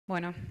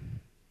Bueno,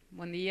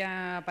 buen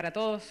día para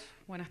todos,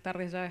 buenas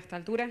tardes ya a esta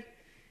altura.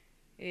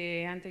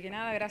 Antes que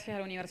nada, gracias a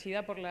la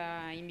universidad por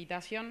la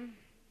invitación.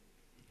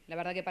 La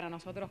verdad que para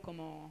nosotros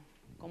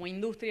como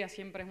industria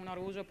siempre es un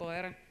orgullo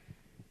poder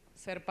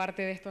ser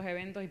parte de estos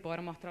eventos y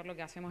poder mostrar lo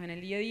que hacemos en el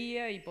día a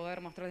día y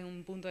poder mostrar desde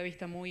un punto de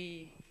vista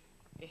muy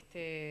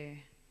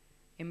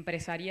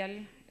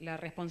empresarial la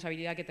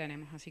responsabilidad que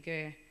tenemos. Así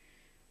que,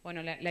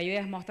 bueno, la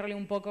idea es mostrarle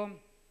un poco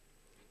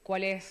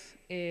cuál es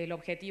el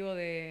objetivo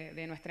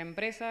de nuestra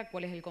empresa,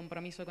 cuál es el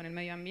compromiso con el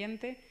medio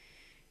ambiente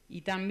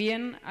y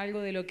también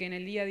algo de lo que en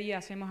el día a día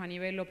hacemos a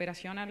nivel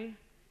operacional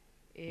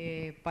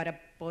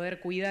para poder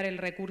cuidar el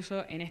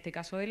recurso, en este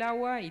caso del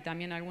agua, y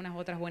también algunas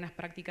otras buenas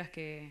prácticas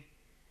que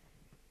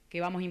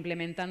vamos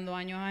implementando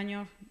año a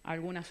año.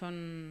 Algunas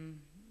son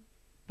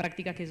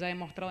prácticas que ya he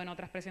mostrado en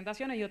otras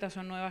presentaciones y otras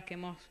son nuevas que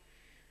hemos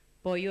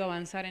podido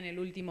avanzar en el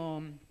último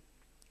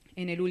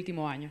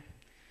año.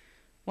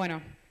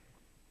 Bueno,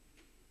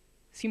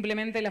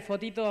 simplemente la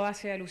fotito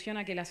hace alusión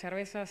a que la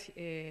cerveza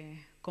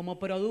como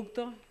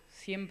producto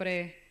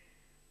siempre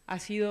ha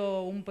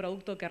sido un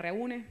producto que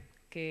reúne,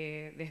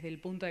 que desde el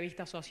punto de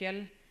vista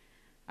social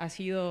ha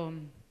sido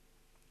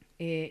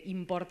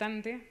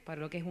importante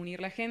para lo que es unir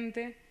la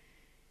gente,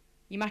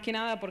 y más que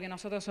nada porque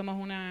nosotros somos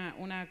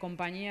una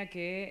compañía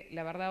que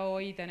la verdad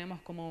hoy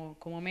tenemos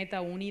como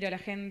meta unir a la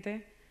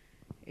gente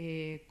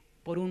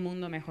por un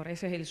mundo mejor.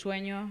 Ese es el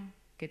sueño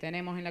que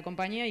tenemos en la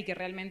compañía y que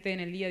realmente en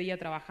el día a día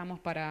trabajamos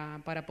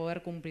para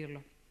poder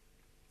cumplirlo.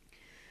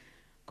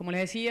 Como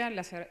les decía,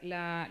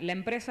 la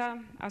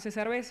empresa hace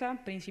cerveza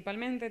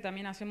principalmente,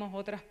 también hacemos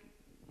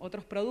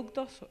otros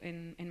productos.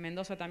 En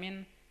Mendoza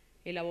también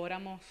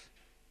elaboramos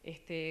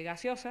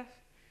gaseosas,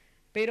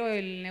 pero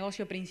el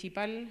negocio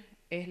principal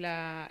es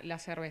la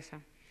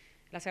cerveza.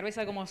 La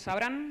cerveza, como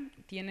sabrán,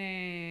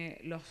 tiene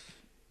los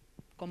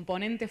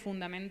componentes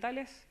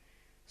fundamentales,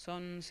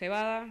 son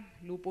cebada,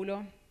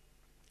 lúpulo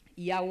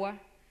y agua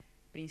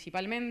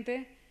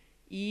principalmente,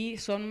 y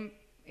son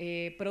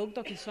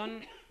productos que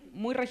son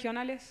muy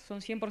regionales, son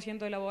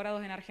 100%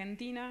 elaborados en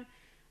Argentina.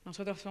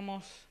 Nosotros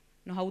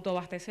nos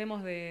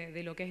autoabastecemos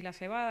de lo que es la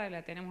cebada,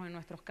 la tenemos en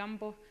nuestros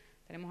campos,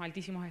 tenemos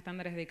altísimos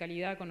estándares de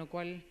calidad, con lo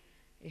cual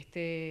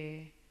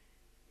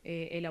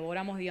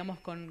elaboramos, digamos,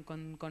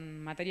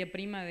 con materia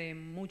prima de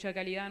mucha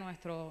calidad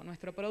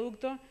nuestro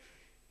producto,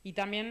 y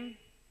también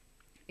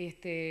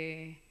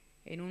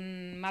en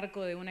un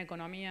marco de una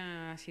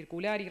economía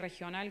circular y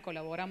regional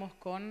colaboramos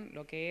con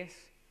lo que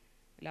es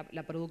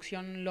la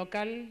producción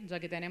local,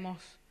 ya que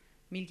tenemos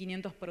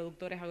 1.500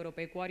 productores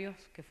agropecuarios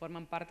que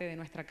forman parte de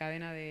nuestra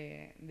cadena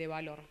de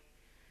valor.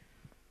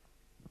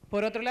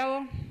 Por otro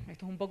lado,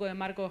 esto es un poco de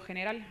marco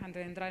general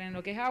antes de entrar en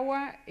lo que es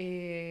agua,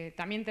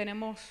 también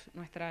tenemos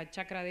nuestra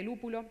chacra de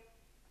lúpulo,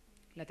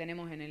 la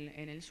tenemos en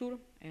el sur,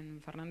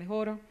 en Fernández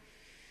Oro,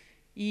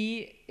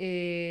 y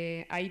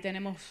ahí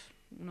tenemos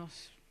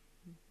unos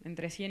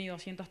entre 100 y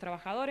 200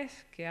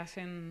 trabajadores que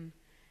hacen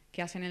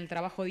el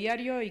trabajo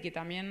diario y que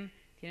también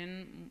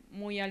tienen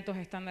muy altos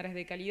estándares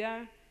de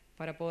calidad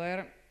para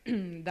poder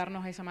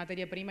darnos esa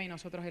materia prima y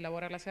nosotros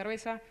elaborar la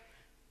cerveza.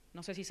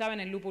 No sé si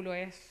saben, el lúpulo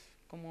es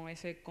como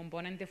ese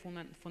componente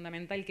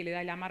fundamental que le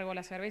da el amargo a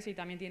la cerveza y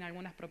también tiene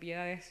algunas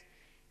propiedades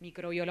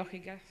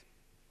microbiológicas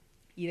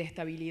y de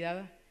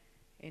estabilidad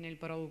en el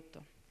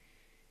producto.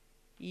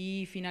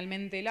 Y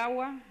finalmente el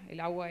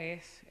agua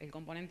es el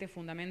componente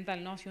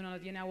fundamental, ¿no? Si uno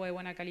no tiene agua de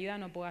buena calidad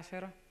no puede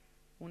hacer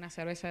una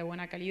cerveza de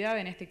buena calidad.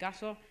 En este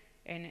caso,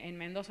 en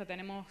Mendoza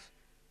tenemos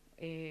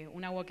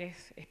un agua que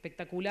es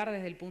espectacular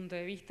desde el punto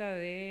de vista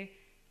de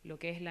lo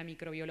que es la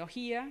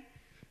microbiología,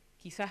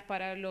 quizás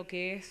para lo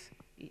que es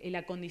el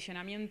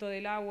acondicionamiento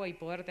del agua y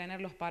poder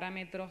tener los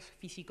parámetros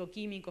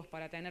físico-químicos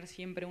para tener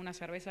siempre una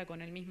cerveza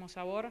con el mismo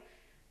sabor,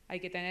 hay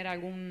que tener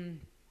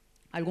algún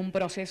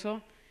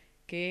proceso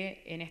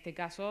que en este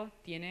caso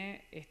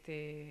tiene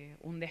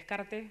un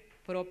descarte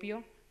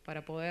propio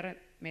para poder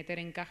meter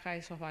en caja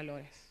esos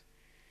valores.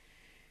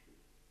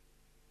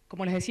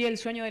 Como les decía, el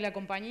sueño de la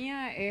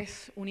compañía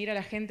es unir a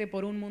la gente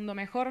por un mundo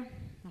mejor.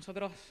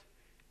 Nosotros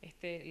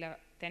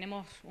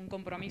tenemos un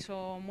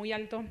compromiso muy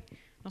alto,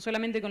 no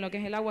solamente con lo que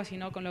es el agua,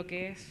 sino con lo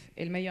que es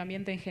el medio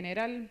ambiente en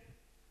general,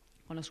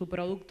 con los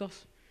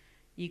subproductos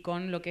y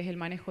con lo que es el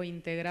manejo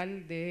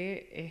integral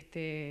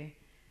de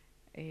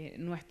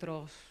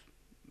nuestros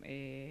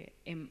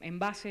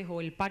envases o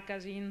el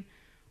packaging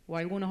o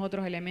algunos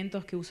otros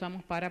elementos que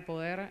usamos para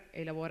poder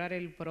elaborar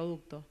el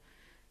producto.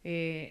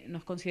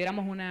 Nos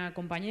consideramos una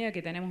compañía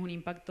que tenemos un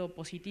impacto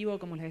positivo,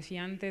 como les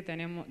decía antes,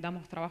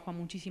 damos trabajo a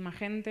muchísima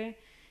gente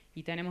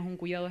y tenemos un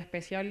cuidado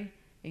especial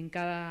en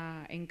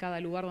cada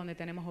lugar donde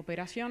tenemos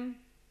operación,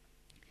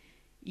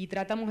 y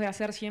tratamos de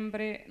hacer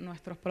siempre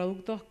nuestros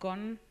productos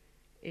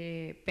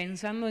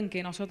pensando en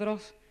que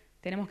nosotros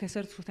tenemos que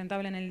ser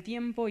sustentables en el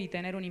tiempo y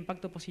tener un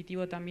impacto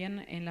positivo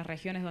también en las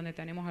regiones donde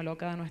tenemos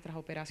alocadas nuestras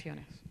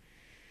operaciones.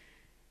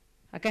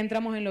 Acá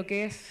entramos en lo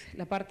que es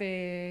la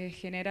parte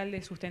general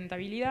de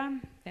sustentabilidad.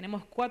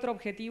 Tenemos 4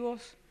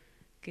 objetivos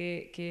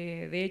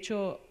que de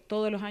hecho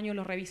todos los años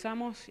los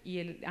revisamos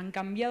y han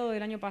cambiado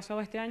del año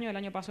pasado a este año. El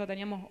año pasado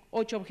teníamos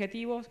 8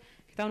 objetivos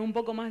que estaban un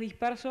poco más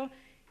dispersos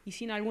y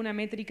sin alguna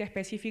métrica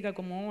específica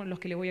como los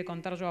que les voy a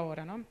contar yo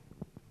ahora, ¿no?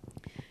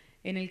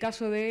 En el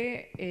caso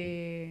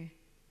del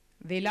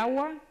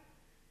agua,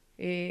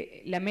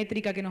 la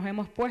métrica que nos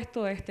hemos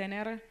puesto es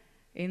tener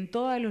en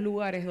todos los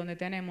lugares donde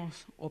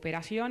tenemos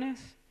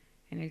operaciones,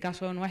 en el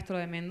caso nuestro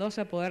de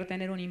Mendoza, poder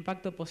tener un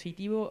impacto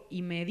positivo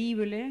y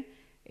medible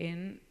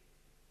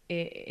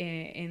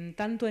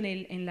tanto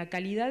en la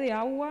calidad de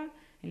agua,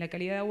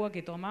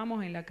 que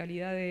tomamos, en la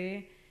calidad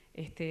de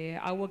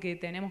agua que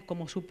tenemos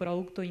como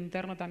subproducto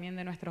interno también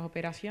de nuestras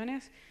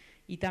operaciones,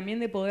 y también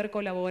de poder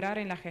colaborar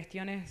en las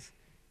gestiones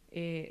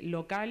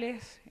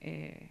locales,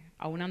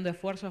 aunando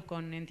esfuerzos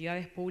con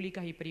entidades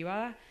públicas y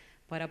privadas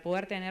para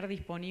poder tener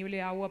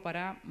disponible agua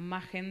para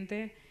más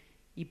gente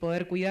y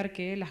poder cuidar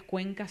que las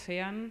cuencas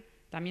sean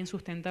también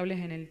sustentables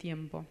en el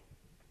tiempo.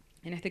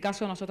 En este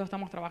caso nosotros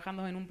estamos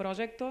trabajando en un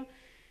proyecto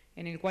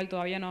en el cual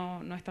todavía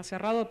no está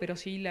cerrado, pero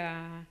sí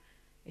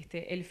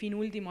el fin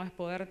último es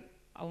poder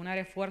aunar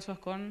esfuerzos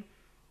con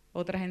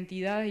otras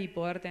entidades y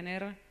poder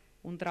tener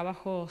un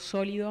trabajo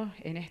sólido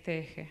en este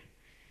eje.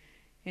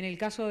 En el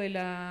caso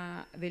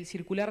del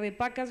circular de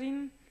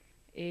packaging,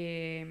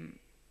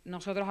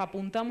 nosotros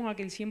apuntamos a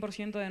que el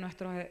 100% de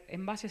nuestros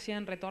envases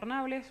sean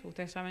retornables.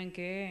 Ustedes saben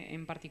que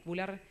en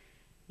particular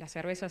la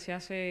cerveza se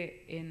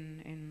hace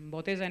en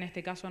botella. En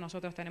este caso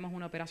nosotros tenemos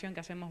una operación que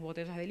hacemos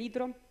botellas de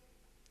litro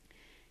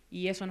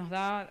y eso nos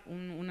da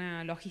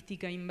una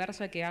logística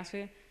inversa que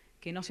hace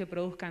que no se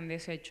produzcan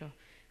desechos.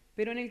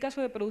 Pero en el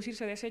caso de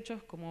producirse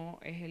desechos, como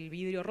es el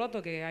vidrio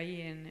roto que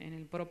hay en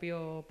el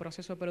propio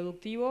proceso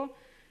productivo,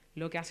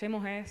 lo que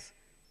hacemos es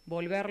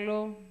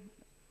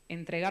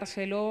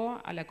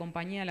entregárselo a la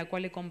compañía a la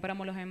cual le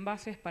compramos los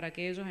envases para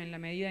que ellos, en la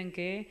medida en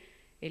que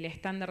el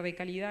estándar de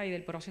calidad y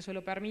del proceso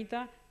lo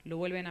permita, lo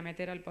vuelven a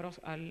meter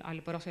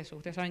al proceso.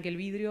 Ustedes saben que el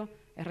vidrio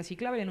es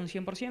reciclable en un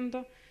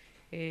 100%,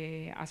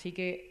 así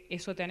que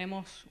eso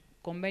tenemos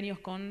convenios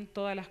con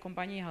todas las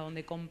compañías a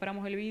donde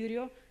compramos el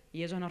vidrio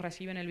y ellos nos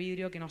reciben el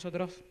vidrio que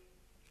nosotros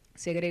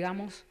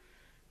segregamos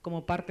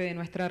como parte de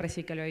nuestra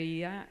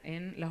reciclabilidad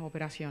en las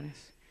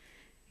operaciones.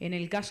 En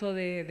el caso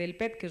del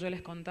PET, que yo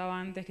les contaba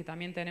antes, que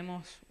también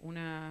tenemos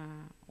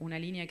una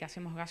línea que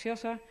hacemos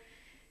gaseosa,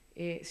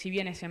 si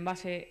bien ese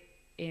envase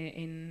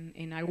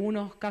en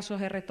algunos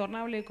casos es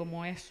retornable,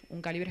 como es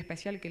un calibre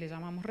especial que le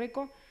llamamos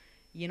RECO,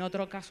 y en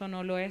otro caso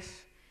no lo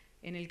es.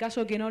 En el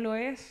caso que no lo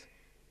es,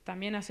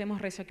 también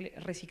hacemos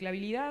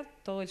reciclabilidad.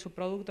 Todo el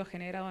subproducto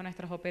generado en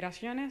nuestras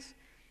operaciones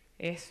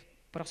es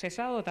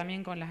procesado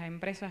también con las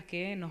empresas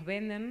que nos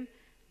venden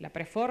la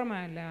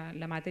preforma,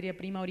 la materia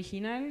prima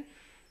original,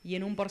 y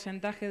en un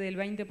porcentaje del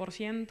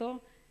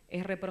 20%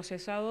 es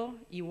reprocesado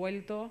y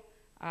vuelto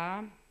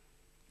a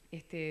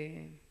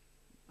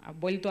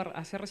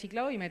ser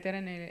reciclado y meter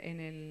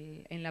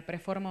en la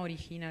preforma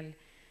original.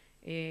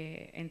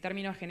 En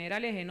términos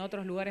generales, en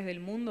otros lugares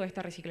del mundo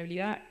esta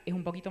reciclabilidad es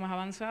un poquito más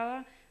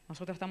avanzada.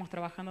 Nosotros estamos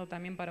trabajando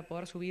también para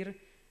poder subir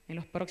en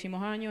los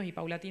próximos años y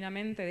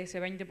paulatinamente de ese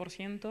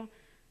 20%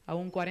 a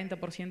un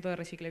 40% de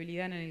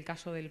reciclabilidad en el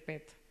caso del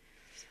PET.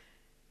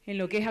 En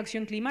lo que es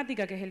acción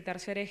climática, que es el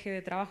tercer eje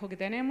de trabajo que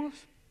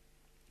tenemos,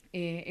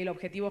 el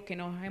objetivo que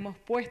nos hemos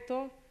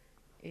puesto,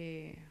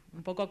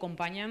 un poco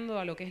acompañando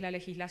a lo que es la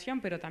legislación,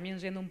 pero también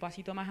yendo un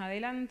pasito más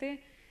adelante,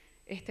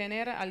 es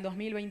tener al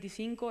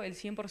 2025 el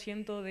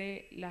 100%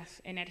 de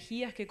las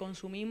energías que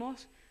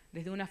consumimos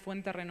desde una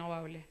fuente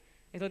renovable.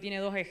 Esto tiene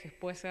dos ejes,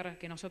 puede ser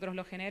que nosotros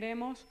lo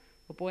generemos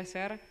o puede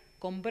ser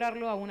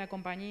comprarlo a una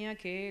compañía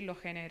que lo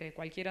genere.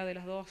 Cualquiera de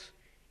los dos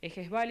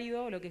ejes es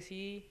válido, lo que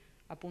sí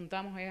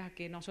apuntamos es a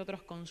que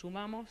nosotros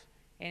consumamos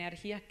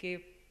energías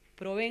que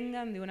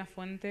provengan de una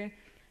fuente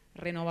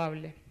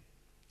renovable.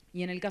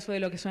 Y en el caso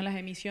de lo que son las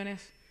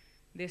emisiones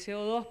de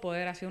CO2,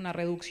 poder hacer una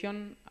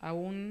reducción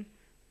aún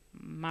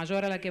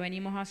mayor a la que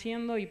venimos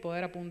haciendo y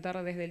poder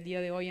apuntar desde el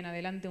día de hoy en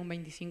adelante un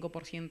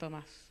 25%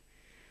 más.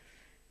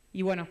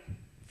 Y bueno,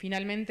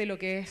 finalmente lo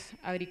que es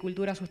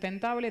agricultura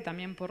sustentable,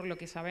 también por lo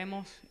que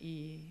sabemos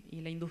y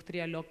la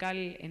industria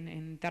local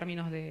en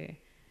términos de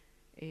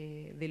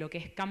lo que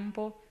es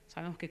campo,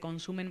 sabemos que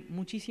consumen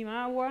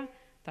muchísima agua,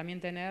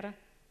 también tener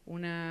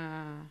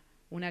una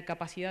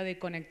capacidad de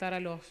conectar a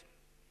los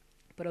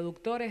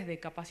productores, de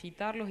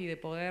capacitarlos y de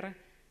poder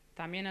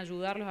también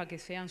ayudarlos a que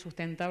sean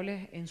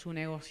sustentables en su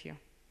negocio.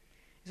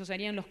 Esos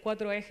serían los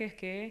 4 ejes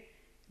que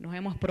nos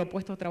hemos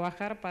propuesto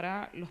trabajar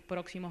para los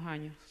próximos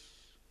años.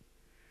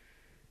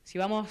 Si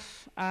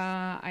vamos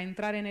a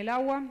entrar en el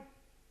agua,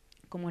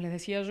 como les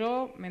decía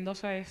yo,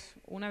 Mendoza es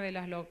una de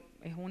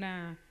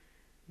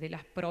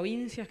las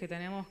provincias que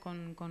tenemos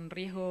con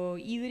riesgo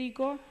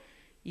hídrico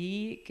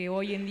y que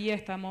hoy en día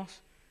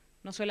estamos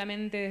no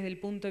solamente desde el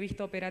punto de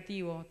vista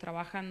operativo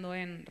trabajando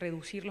en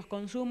reducir los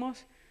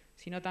consumos,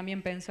 sino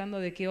también pensando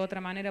de qué otra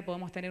manera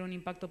podemos tener un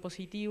impacto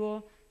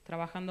positivo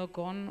trabajando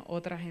con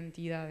otras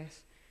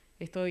entidades.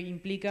 Esto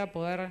implica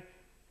poder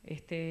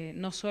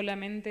no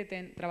solamente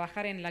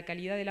trabajar en la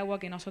calidad del agua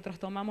que nosotros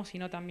tomamos,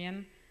 sino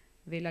también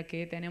de la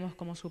que tenemos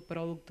como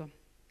subproducto.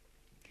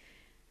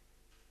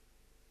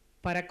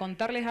 Para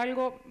contarles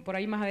algo, por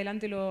ahí más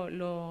adelante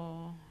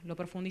lo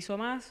profundizo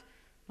más,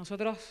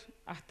 nosotros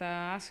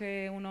hasta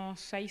hace unos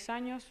 6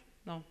 años,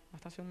 no,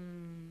 hasta hace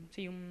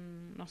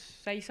unos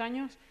 6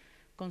 años,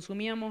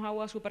 consumíamos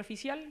agua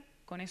superficial,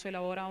 con eso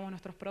elaborábamos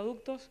nuestros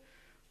productos,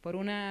 por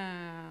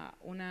una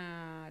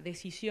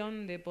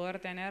decisión de poder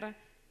tener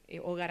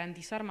o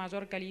garantizar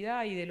mayor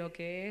calidad y de lo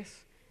que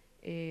es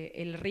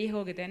el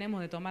riesgo que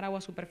tenemos de tomar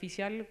agua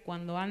superficial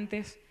cuando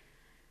antes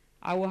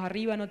aguas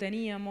arriba no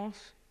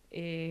teníamos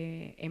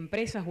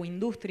empresas o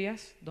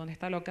industrias donde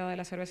está alocada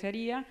la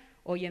cervecería.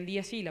 Hoy en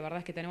día sí, la verdad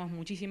es que tenemos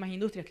muchísimas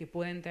industrias que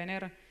pueden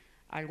tener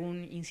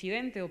algún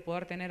incidente o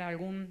poder tener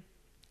algún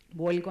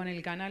vuelco en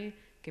el canal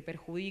que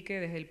perjudique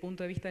desde el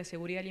punto de vista de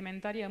seguridad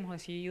alimentaria. Hemos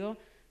decidido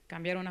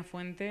cambiar una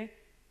fuente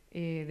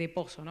de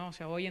pozo, ¿no? O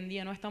sea, hoy en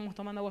día no estamos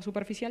tomando agua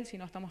superficial,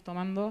 sino estamos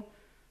tomando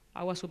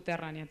agua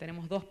subterránea.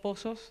 Tenemos 2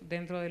 pozos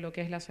dentro de lo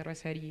que es la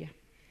cervecería.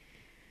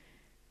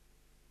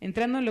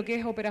 Entrando en lo que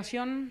es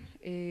operación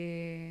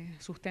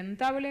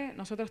sustentable,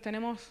 nosotros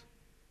tenemos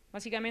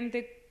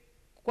básicamente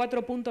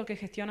 4 puntos que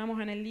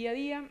gestionamos en el día a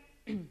día.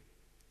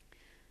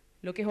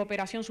 Lo que es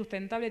operación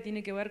sustentable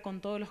tiene que ver con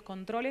todos los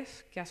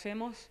controles que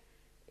hacemos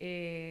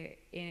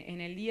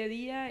en el día a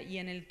día y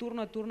en el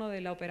turno a turno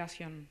de la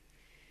operación.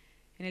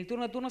 En el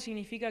turno a turno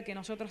significa que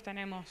nosotros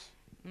tenemos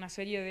una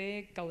serie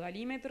de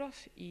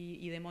caudalímetros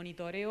y de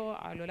monitoreo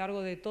a lo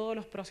largo de todos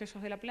los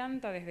procesos de la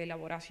planta, desde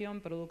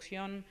elaboración,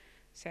 producción,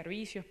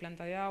 servicios,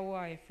 planta de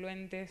agua,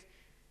 efluentes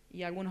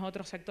y algunos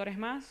otros sectores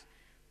más,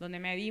 donde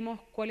medimos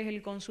cuál es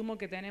el consumo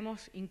que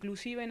tenemos,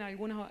 inclusive en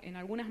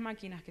algunas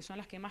máquinas que son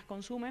las que más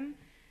consumen,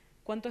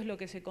 cuánto es lo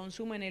que se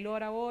consume en el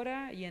hora a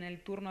hora y en el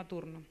turno a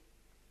turno.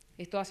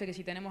 Esto hace que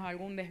si tenemos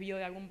algún desvío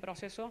de algún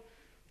proceso,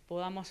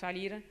 podamos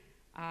salir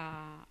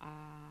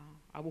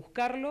a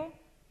buscarlo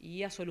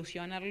y a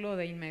solucionarlo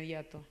de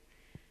inmediato.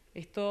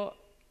 Esto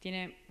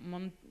tiene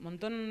un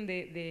montón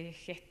de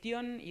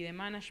gestión y de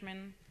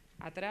management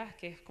atrás,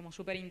 que es como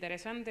súper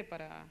interesante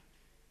para,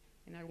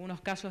 en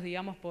algunos casos,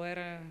 digamos,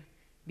 poder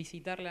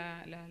visitar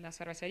la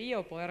cervecería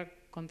o poder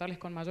contarles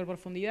con mayor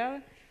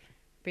profundidad,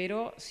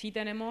 pero sí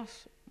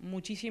tenemos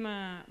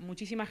muchísima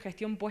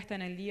gestión puesta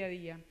en el día a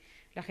día.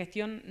 La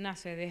gestión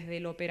nace desde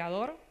el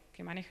operador,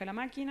 que maneja la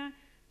máquina,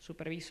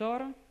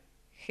 supervisor,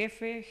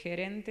 jefe,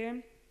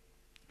 gerente,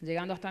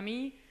 llegando hasta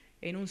mí,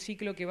 en un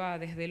ciclo que va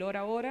desde el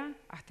hora a hora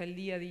hasta el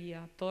día a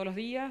día. Todos los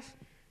días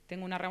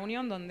tengo una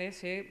reunión donde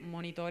se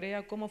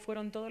monitorea cómo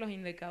fueron todos los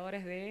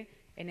indicadores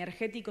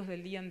energéticos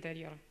del día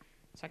anterior.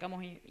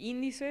 Sacamos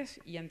índices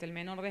y ante el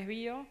menor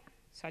desvío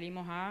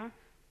salimos a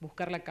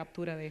buscar la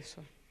captura de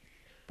eso.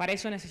 Para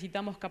eso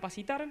necesitamos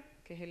capacitar,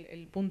 que es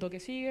el punto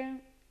que sigue,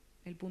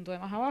 el punto de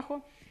más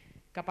abajo,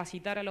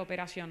 capacitar a la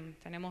operación.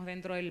 Tenemos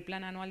dentro del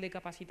plan anual de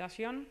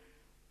capacitación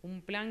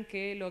un plan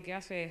que lo que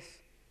hace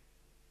es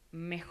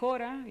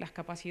mejora las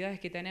capacidades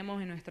que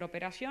tenemos en nuestra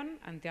operación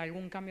ante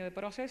algún cambio de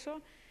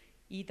proceso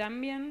y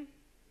también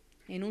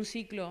en un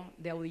ciclo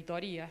de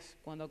auditorías,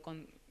 cuando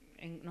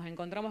nos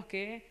encontramos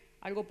que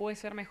algo puede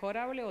ser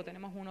mejorable o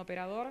tenemos un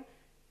operador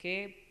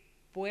que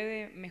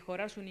puede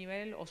mejorar su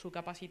nivel o su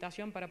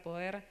capacitación para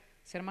poder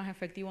ser más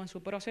efectivo en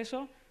su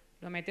proceso,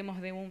 lo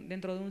metemos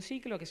dentro de un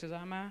ciclo que se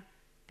llama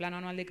Plan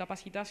Anual de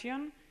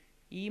Capacitación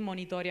y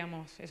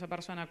monitoreamos a esa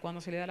persona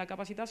cuando se le da la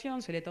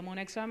capacitación, se le toma un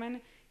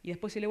examen y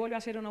después se le vuelve a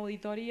hacer una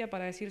auditoría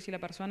para decir si la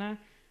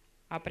persona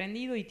ha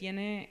aprendido y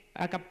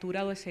ha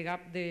capturado ese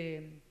gap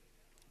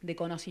de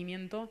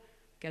conocimiento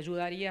que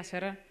ayudaría a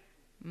hacer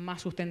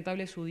más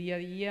sustentable su día a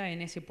día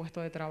en ese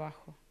puesto de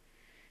trabajo.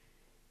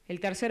 El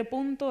tercer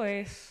punto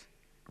es,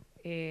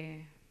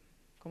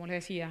 como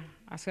les decía,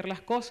 hacer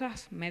las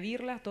cosas,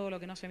 medirlas, todo lo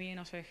que no se mide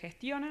no se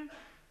gestiona,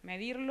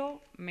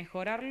 medirlo,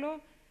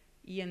 mejorarlo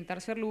y en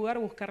tercer lugar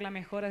buscar la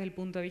mejora desde el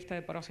punto de vista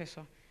de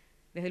proceso.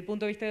 Desde el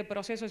punto de vista de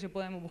proceso se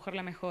puede buscar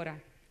la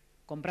mejora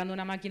comprando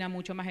una máquina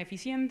mucho más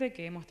eficiente,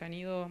 que hemos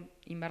tenido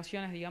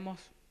inversiones,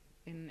 digamos,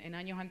 en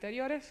años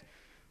anteriores,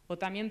 o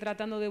también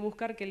tratando de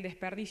buscar que el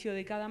desperdicio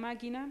de cada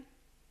máquina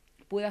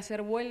pueda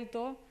ser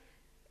vuelto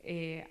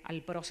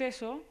al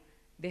proceso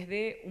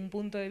desde un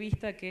punto de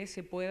vista que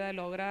se pueda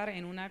lograr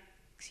en una,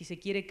 si se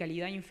quiere,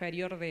 calidad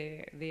inferior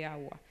de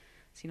agua.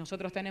 Si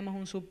nosotros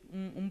tenemos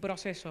un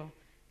proceso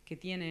que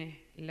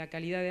tiene la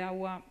calidad de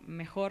agua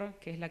mejor,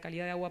 que es la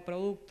calidad de agua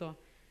producto,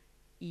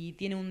 y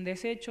tiene un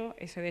desecho,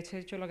 ese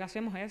desecho lo que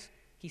hacemos es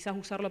quizás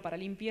usarlo para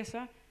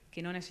limpieza,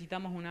 que no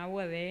necesitamos un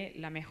agua de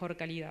la mejor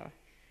calidad.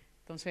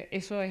 Entonces,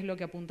 eso es lo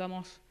que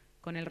apuntamos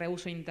con el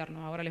reuso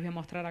interno. Ahora les voy a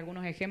mostrar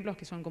algunos ejemplos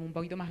que son como un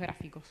poquito más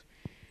gráficos.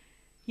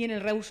 Y en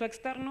el reuso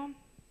externo,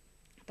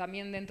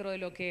 también dentro de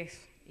lo que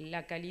es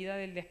la calidad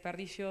del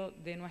desperdicio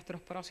de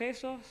nuestros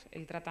procesos,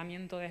 el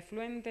tratamiento de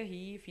efluentes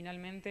y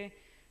finalmente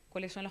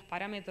cuáles son los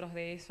parámetros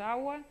de esa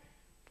agua,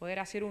 poder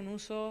hacer un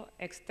uso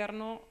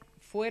externo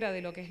fuera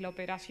de lo que es la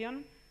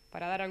operación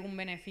para dar algún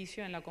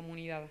beneficio en la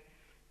comunidad.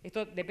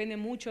 Esto depende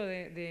mucho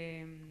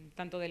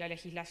tanto de la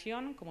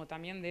legislación como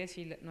también de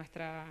si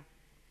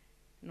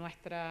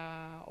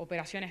nuestra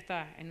operación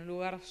está en un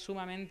lugar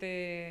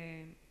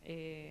sumamente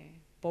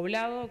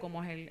poblado,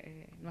 como es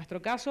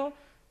nuestro caso,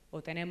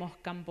 o tenemos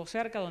campo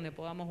cerca donde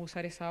podamos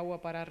usar esa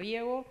agua para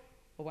riego,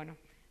 o bueno,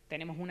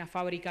 tenemos una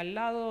fábrica al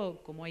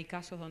lado, como hay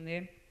casos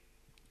donde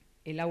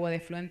el agua de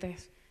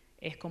efluentes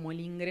es como el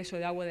ingreso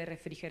de agua de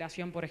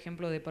refrigeración, por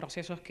ejemplo, de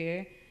procesos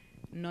que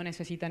no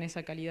necesitan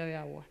esa calidad de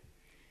agua.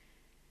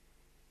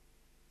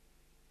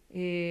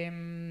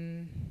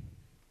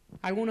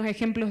 Algunos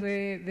ejemplos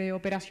de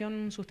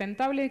operación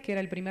sustentable, que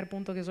era el primer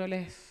punto que yo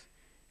les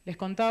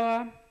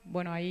contaba.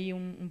 Bueno, ahí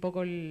un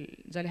poco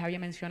ya les había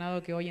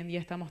mencionado que hoy en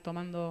día estamos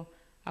tomando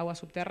agua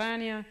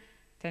subterránea,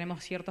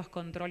 tenemos ciertos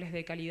controles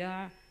de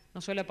calidad, no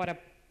solo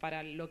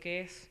para lo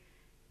que es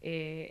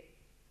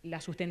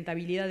la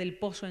sustentabilidad del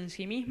pozo en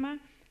sí misma,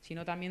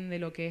 sino también de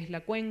lo que es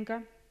la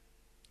cuenca.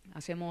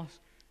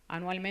 Hacemos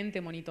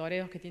anualmente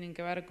monitoreos que tienen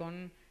que ver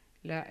con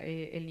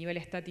el nivel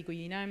estático y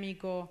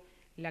dinámico,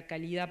 la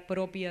calidad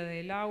propia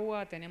del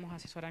agua, tenemos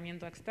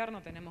asesoramiento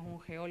externo, tenemos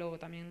un geólogo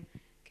también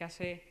que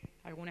hace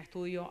algún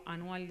estudio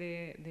anual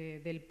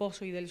del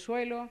pozo y del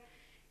suelo,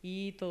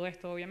 y todo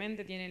esto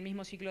obviamente tiene el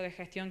mismo ciclo de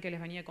gestión que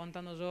les venía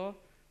contando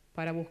yo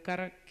para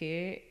buscar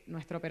que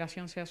nuestra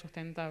operación sea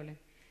sustentable.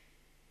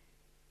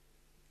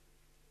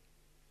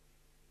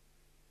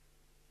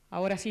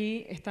 Ahora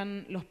sí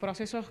están los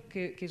procesos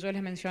que yo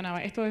les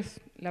mencionaba. Esto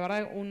es, la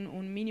verdad,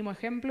 un mínimo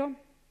ejemplo.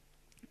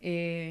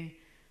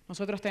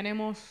 Nosotros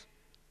tenemos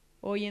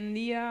hoy en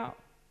día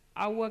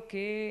agua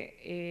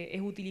que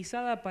es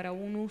utilizada para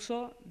un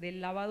uso del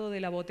lavado de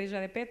la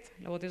botella de PET.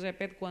 La botella de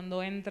PET,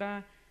 cuando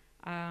entra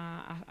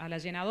a la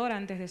llenadora,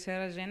 antes de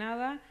ser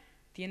llenada,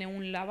 tiene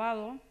un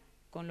lavado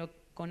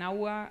con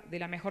agua de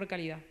la mejor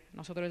calidad.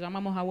 Nosotros lo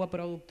llamamos agua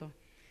producto.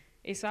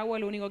 Esa agua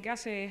lo único que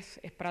hace es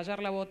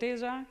sprayar la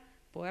botella,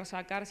 poder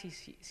sacar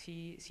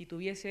si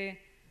tuviese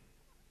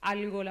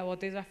algo la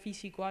botella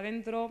físico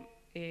adentro.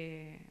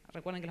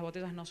 Recuerden que las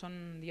botellas no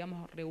son,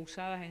 digamos,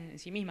 reusadas en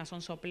sí mismas,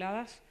 son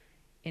sopladas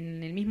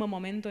en el mismo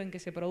momento en que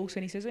se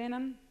producen y se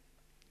llenan.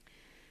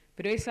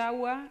 Pero esa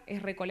agua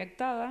es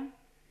recolectada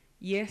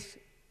y es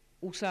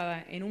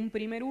usada en un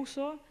primer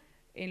uso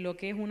en lo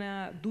que es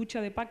una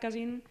ducha de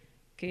packaging,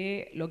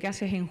 que lo que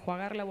hace es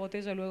enjuagar la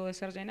botella luego de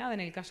ser llenada,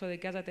 en el caso de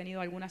que haya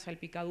tenido alguna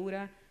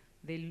salpicadura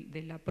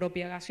de la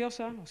propia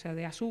gaseosa, o sea,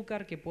 de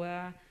azúcar, que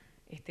pueda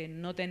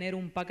no tener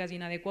un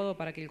packaging adecuado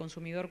para que el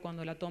consumidor,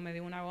 cuando la tome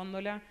de una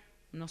góndola,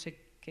 no se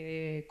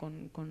quede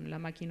con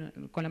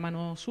la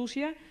mano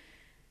sucia.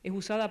 Es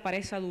usada para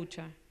esa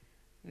ducha.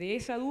 De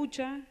esa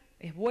ducha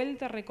es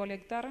vuelta a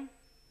recolectar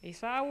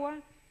esa agua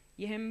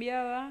y es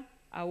enviada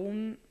a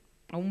un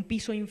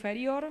piso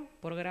inferior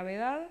por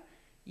gravedad,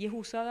 y es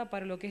usada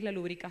para lo que es la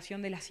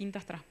lubricación de las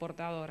cintas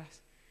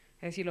transportadoras.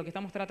 Es decir, lo que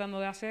estamos tratando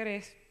de hacer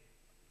es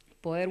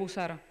poder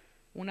usar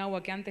un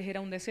agua que antes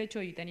era un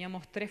desecho y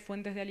teníamos 3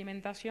 fuentes de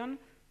alimentación,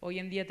 hoy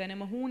en día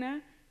tenemos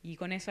una, y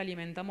con esa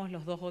alimentamos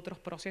los 2 otros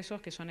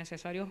procesos que son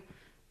necesarios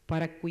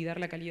para cuidar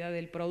la calidad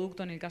del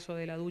producto en el caso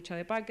de la ducha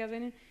de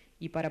packaging,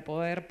 y para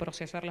poder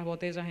procesar las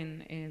botellas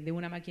de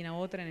una máquina a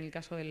otra en el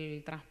caso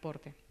del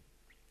transporte.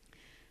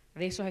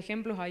 De esos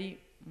ejemplos hay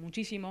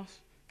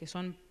muchísimos que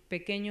son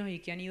pequeños y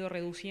que han ido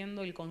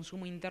reduciendo el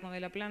consumo interno de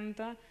la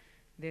planta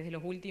desde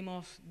los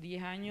últimos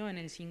 10 años. En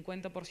el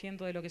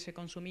 50% de lo que se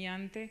consumía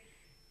antes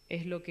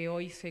es lo que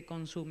hoy se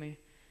consume.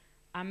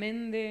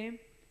 Amén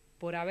de,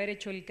 por haber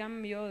hecho el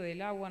cambio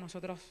del agua,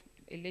 nosotros,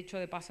 el hecho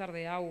de pasar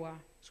de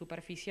agua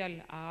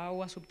superficial a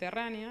agua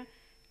subterránea,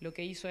 lo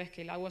que hizo es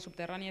que el agua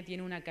subterránea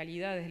tiene una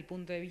calidad desde el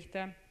punto de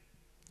vista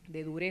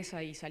de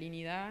dureza y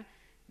salinidad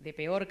de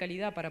peor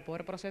calidad para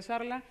poder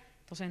procesarla.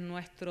 Entonces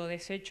nuestro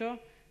desecho,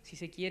 si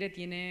se quiere,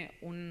 tiene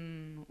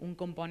un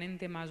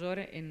componente mayor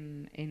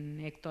en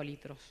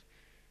hectolitros.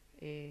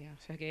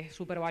 O sea que es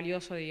súper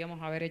valioso,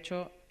 digamos, haber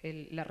hecho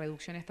la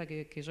reducción esta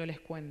que yo les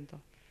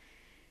cuento.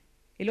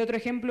 El otro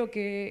ejemplo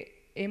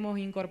que hemos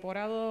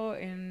incorporado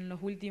en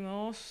los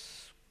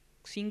últimos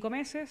 5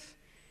 meses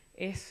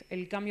es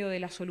el cambio de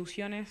las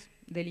soluciones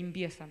de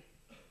limpieza.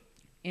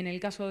 En el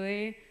caso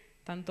de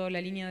tanto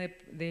la línea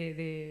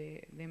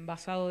de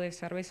envasado de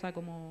cerveza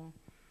como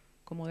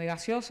de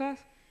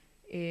gaseosas,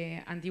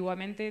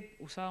 antiguamente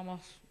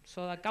usábamos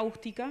soda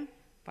cáustica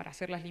para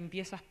hacer las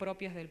limpiezas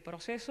propias del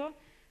proceso,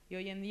 y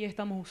hoy en día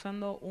estamos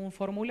usando un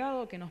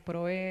formulado que nos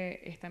provee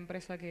esta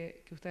empresa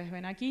que ustedes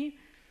ven aquí,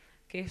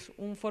 que es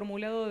un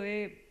formulado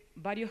de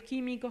varios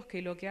químicos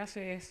que lo que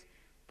hace es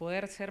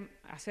poder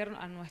hacer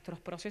a nuestros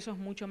procesos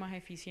mucho más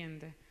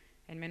eficientes,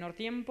 en menor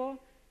tiempo,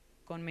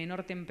 con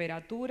menor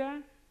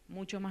temperatura,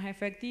 mucho más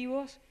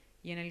efectivos,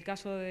 y en el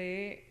caso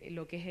de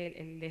lo que es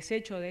el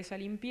desecho de esa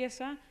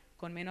limpieza,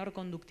 con menor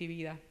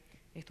conductividad.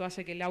 Esto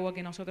hace que el agua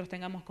que nosotros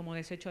tengamos como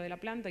desecho de la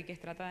planta y que es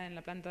tratada en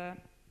la planta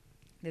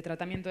de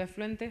tratamiento de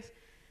efluentes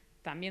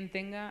también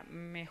tenga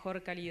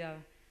mejor calidad.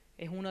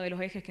 Es uno de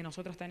los ejes que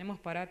nosotros tenemos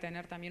para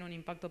tener también un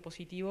impacto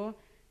positivo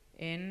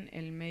en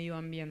el medio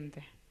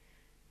ambiente.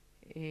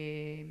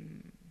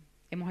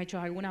 Hemos hecho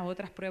algunas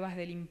otras pruebas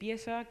de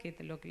limpieza,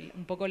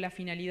 un poco la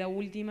finalidad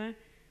última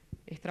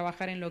es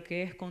trabajar en lo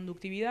que es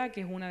conductividad,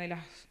 que es una de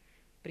las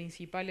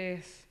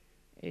principales,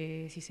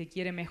 si se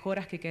quiere,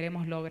 mejoras que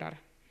queremos lograr.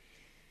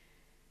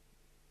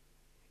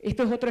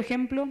 Esto es otro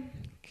ejemplo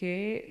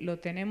que lo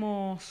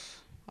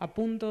tenemos a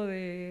punto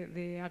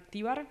de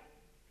activar.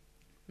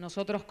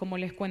 Nosotros, como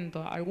les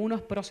cuento,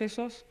 algunos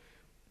procesos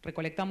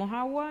recolectamos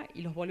agua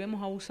y los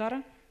volvemos a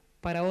usar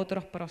para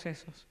otros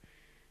procesos.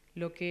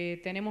 Lo que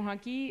tenemos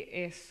aquí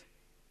es,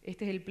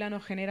 este es el plano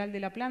general de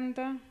la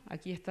planta,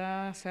 aquí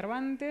está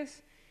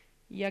Cervantes,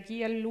 y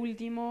aquí al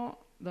último,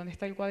 donde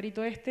está el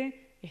cuadrito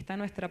este, está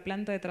nuestra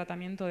planta de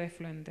tratamiento de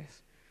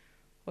efluentes.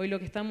 Hoy lo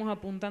que estamos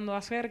apuntando a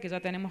hacer, que ya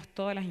tenemos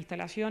todas las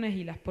instalaciones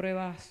y las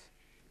pruebas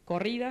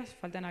corridas,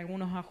 faltan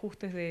algunos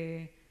ajustes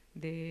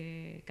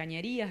de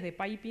cañerías, de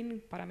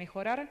piping para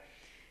mejorar,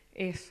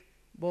 es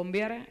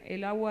bombear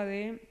el agua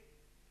de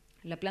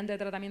la planta de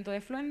tratamiento de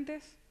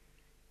efluentes,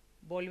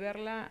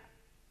 volverla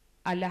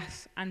a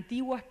las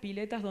antiguas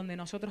piletas donde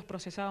nosotros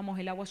procesábamos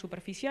el agua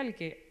superficial,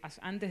 que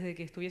antes de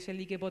que estuviese el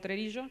dique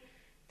Potrerillo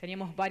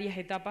teníamos varias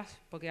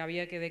etapas porque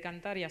había que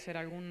decantar y hacer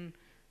algún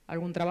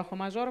trabajo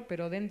mayor,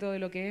 pero dentro de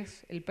lo que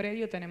es el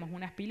predio tenemos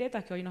unas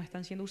piletas que hoy no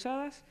están siendo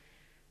usadas,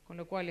 con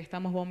lo cual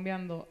estamos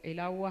bombeando el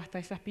agua hasta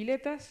esas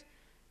piletas,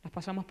 las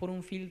pasamos por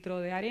un filtro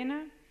de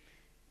arena,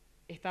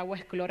 esta agua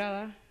es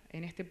clorada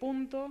en este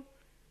punto,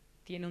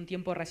 tiene un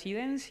tiempo de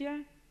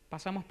residencia,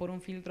 pasamos por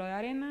un filtro de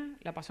arena,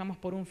 la pasamos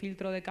por un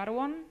filtro de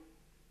carbón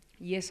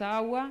y esa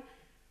agua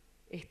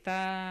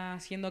está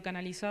siendo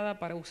canalizada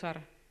para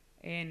usar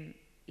en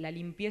la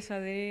limpieza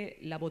de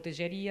la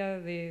botellería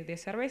de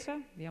cerveza,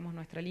 digamos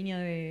nuestra línea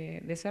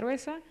de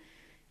cerveza,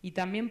 y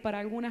también para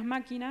algunas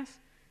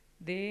máquinas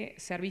de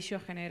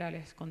servicios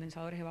generales,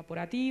 condensadores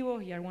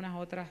evaporativos y algunas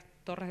otras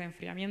torres de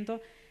enfriamiento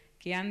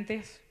que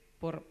antes,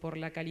 por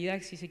la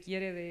calidad, si se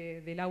quiere,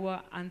 del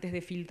agua antes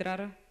de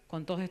filtrar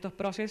con todos estos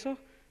procesos,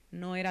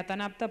 no era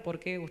tan apta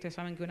porque ustedes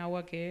saben que un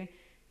agua que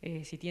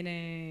si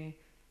tiene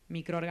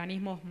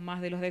microorganismos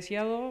más de los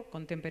deseados,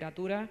 con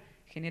temperatura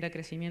genera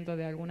crecimiento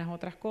de algunas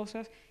otras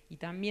cosas y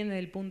también desde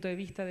el punto de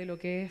vista de lo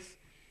que es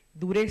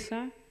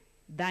dureza,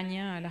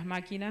 daña a las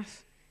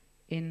máquinas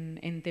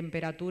en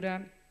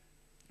temperatura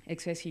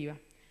excesiva.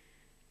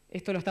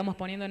 Esto lo estamos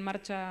poniendo en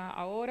marcha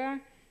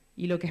ahora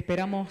y lo que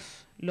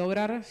esperamos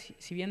lograr,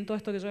 si bien todo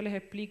esto que yo les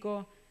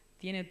explico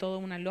tiene toda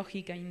una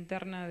lógica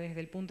interna desde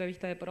el punto de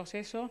vista de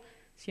proceso,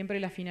 siempre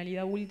la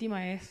finalidad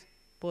última es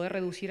poder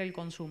reducir el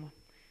consumo.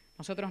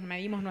 Nosotros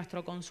medimos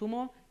nuestro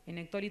consumo en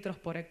hectolitros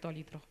por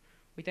hectolitro.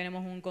 Hoy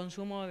tenemos un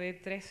consumo de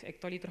 3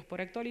 hectolitros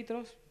por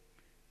hectolitros,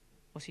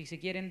 o si se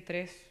quieren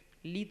 3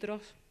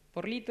 litros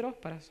por litro,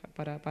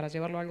 para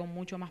llevarlo a algo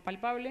mucho más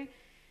palpable,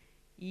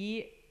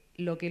 y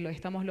lo que lo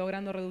estamos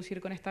logrando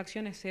reducir con esta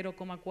acción es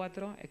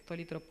 0,4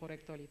 hectolitros por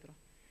hectolitro.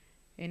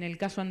 En el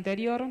caso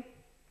anterior,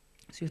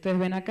 si ustedes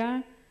ven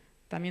acá,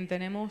 también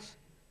tenemos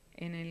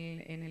en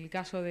el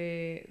caso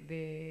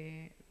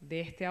de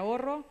este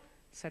ahorro,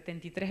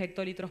 73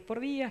 hectolitros por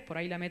día, por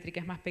ahí la métrica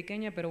es más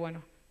pequeña, pero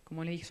bueno,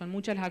 como les dije, son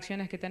muchas las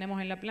acciones que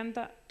tenemos en la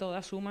planta,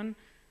 todas suman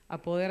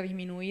a poder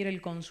disminuir el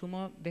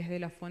consumo desde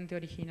la fuente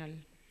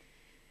original.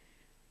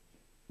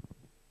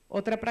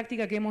 Otra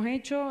práctica que hemos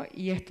hecho,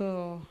 y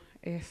esto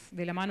es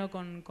de la mano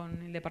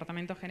con el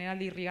Departamento General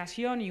de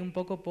Irrigación y un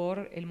poco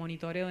por el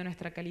monitoreo de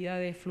nuestra calidad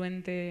de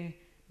efluente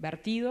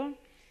vertido,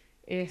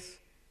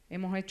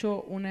 hemos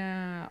hecho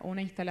una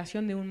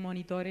instalación de un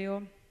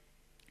monitoreo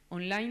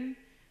online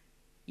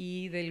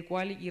y del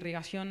cual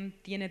Irrigación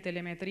tiene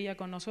telemetría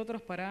con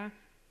nosotros para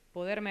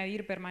poder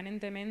medir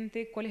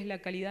permanentemente cuál es la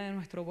calidad de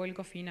nuestro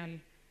vuelco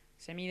final.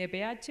 Se mide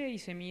pH y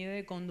se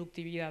mide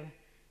conductividad.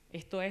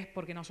 Esto es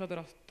porque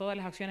nosotros, todas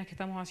las acciones que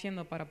estamos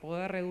haciendo para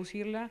poder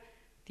reducirla,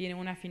 tienen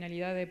una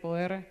finalidad de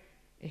poder,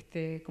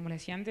 como les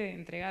decía antes,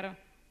 entregar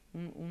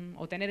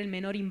o tener el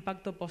menor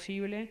impacto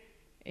posible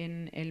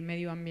en el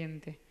medio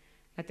ambiente.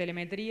 La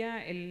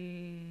telemetría,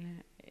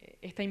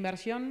 esta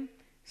inversión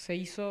se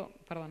hizo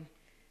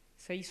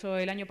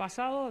el año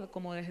pasado,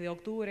 como desde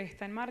octubre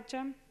está en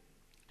marcha.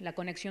 La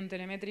conexión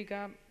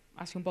telemétrica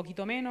hace un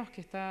poquito menos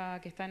que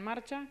está en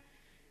marcha.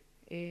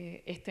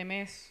 Este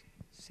mes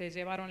se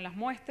llevaron las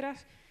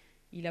muestras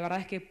y la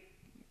verdad es que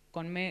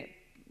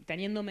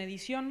teniendo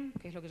medición,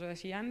 que es lo que yo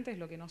decía antes,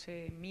 lo que no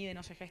se mide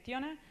no se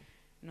gestiona,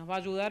 nos va a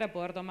ayudar a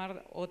poder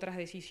tomar otras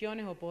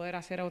decisiones o poder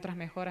hacer otras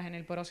mejoras en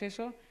el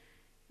proceso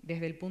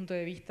desde el punto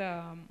de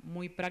vista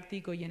muy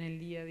práctico y en el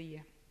día a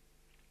día.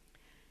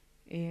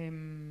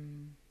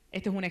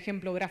 Este es un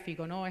ejemplo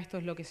gráfico, ¿no? Esto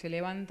es lo que se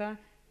levanta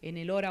en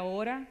el hora a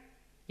hora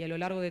y a lo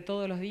largo de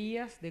todos los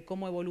días de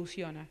cómo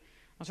evoluciona.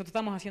 Nosotros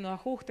estamos haciendo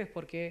ajustes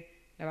porque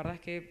la verdad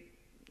es que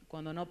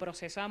cuando no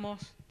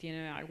procesamos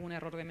tiene algún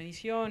error de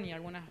medición y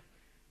algunas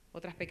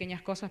otras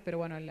pequeñas cosas, pero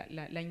bueno,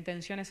 la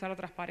intención es ser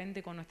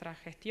transparente con nuestra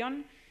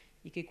gestión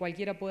y que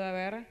cualquiera pueda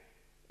ver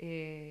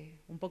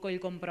un poco el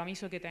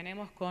compromiso que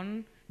tenemos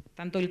con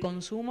tanto el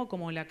consumo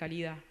como la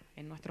calidad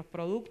en nuestros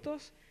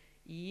productos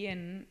y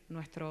en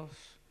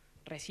nuestros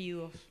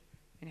residuos.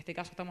 En este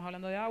caso estamos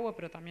hablando de agua,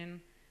 pero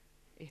también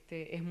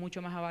es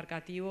mucho más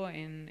abarcativo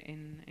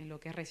en lo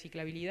que es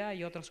reciclabilidad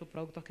y otros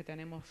subproductos que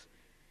tenemos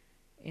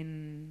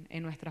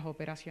en nuestras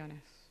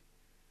operaciones.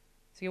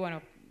 Así que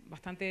bueno,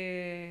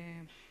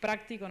 bastante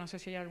práctico, no sé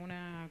si hay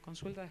alguna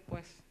consulta,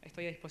 después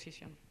estoy a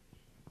disposición.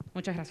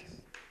 Muchas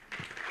gracias.